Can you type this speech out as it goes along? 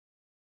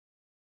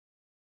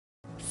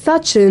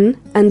Sachin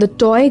and the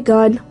Toy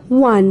Gun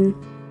 1.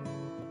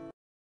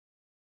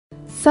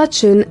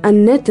 Sachin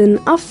and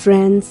Nitin are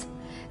friends.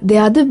 They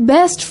are the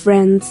best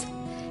friends.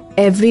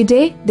 Every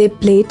day they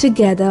play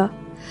together.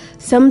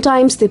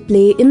 Sometimes they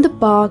play in the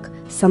park,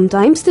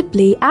 sometimes they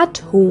play at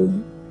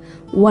home.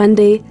 One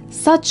day,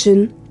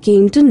 Sachin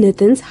came to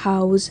Nitin's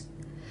house.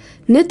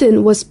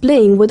 Nitin was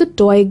playing with a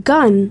toy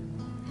gun.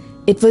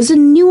 It was a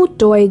new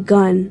toy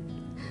gun.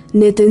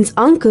 Nitin's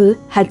uncle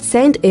had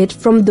sent it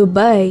from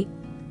Dubai.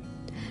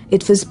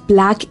 It was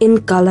black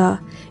in color.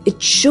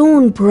 It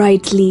shone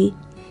brightly.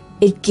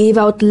 It gave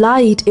out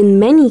light in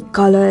many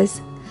colors.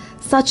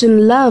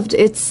 Sachin loved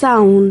its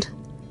sound.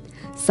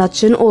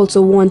 Sachin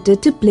also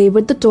wanted to play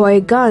with the toy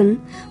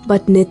gun,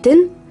 but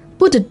Nitin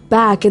put it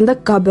back in the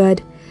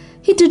cupboard.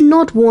 He did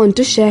not want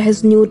to share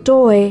his new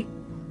toy.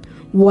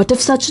 What if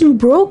Sachin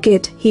broke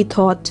it, he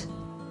thought.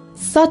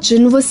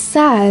 Sachin was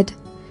sad.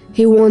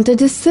 He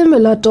wanted a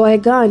similar toy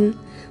gun,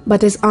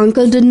 but his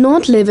uncle did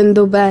not live in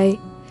Dubai.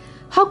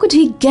 How could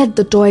he get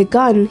the toy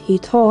gun, he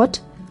thought.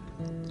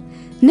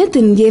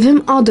 Nitin gave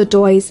him other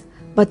toys,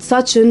 but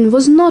Sachin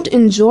was not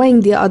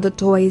enjoying the other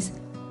toys.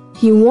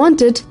 He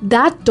wanted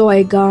that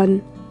toy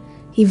gun.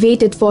 He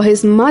waited for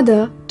his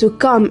mother to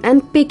come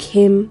and pick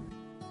him.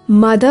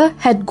 Mother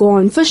had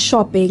gone for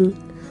shopping.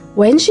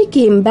 When she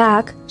came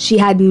back, she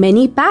had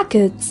many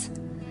packets.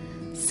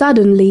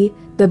 Suddenly,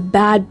 the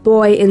bad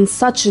boy in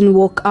Sachin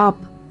woke up.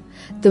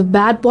 The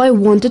bad boy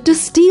wanted to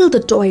steal the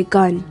toy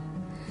gun.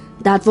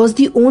 That was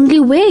the only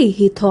way,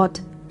 he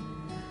thought.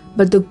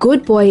 But the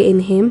good boy in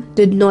him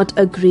did not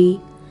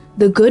agree.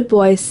 The good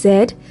boy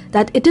said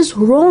that it is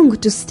wrong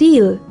to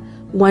steal.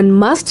 One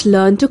must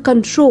learn to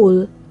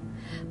control.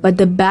 But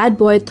the bad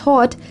boy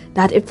thought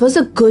that it was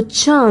a good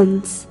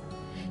chance.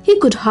 He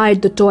could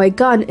hide the toy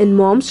gun in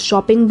Mom's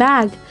shopping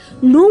bag.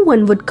 No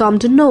one would come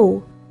to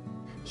know.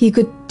 He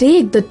could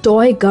take the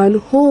toy gun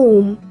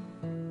home.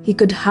 He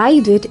could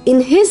hide it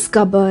in his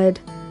cupboard.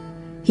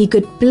 He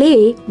could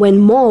play when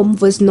Mom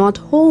was not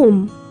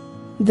home.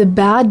 The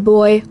bad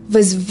boy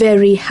was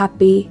very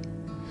happy.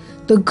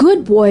 The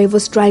good boy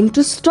was trying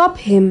to stop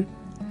him.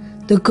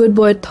 The good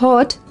boy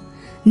thought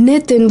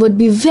Nitin would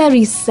be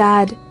very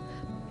sad.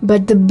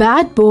 But the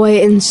bad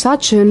boy in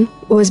Sachin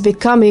was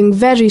becoming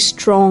very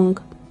strong.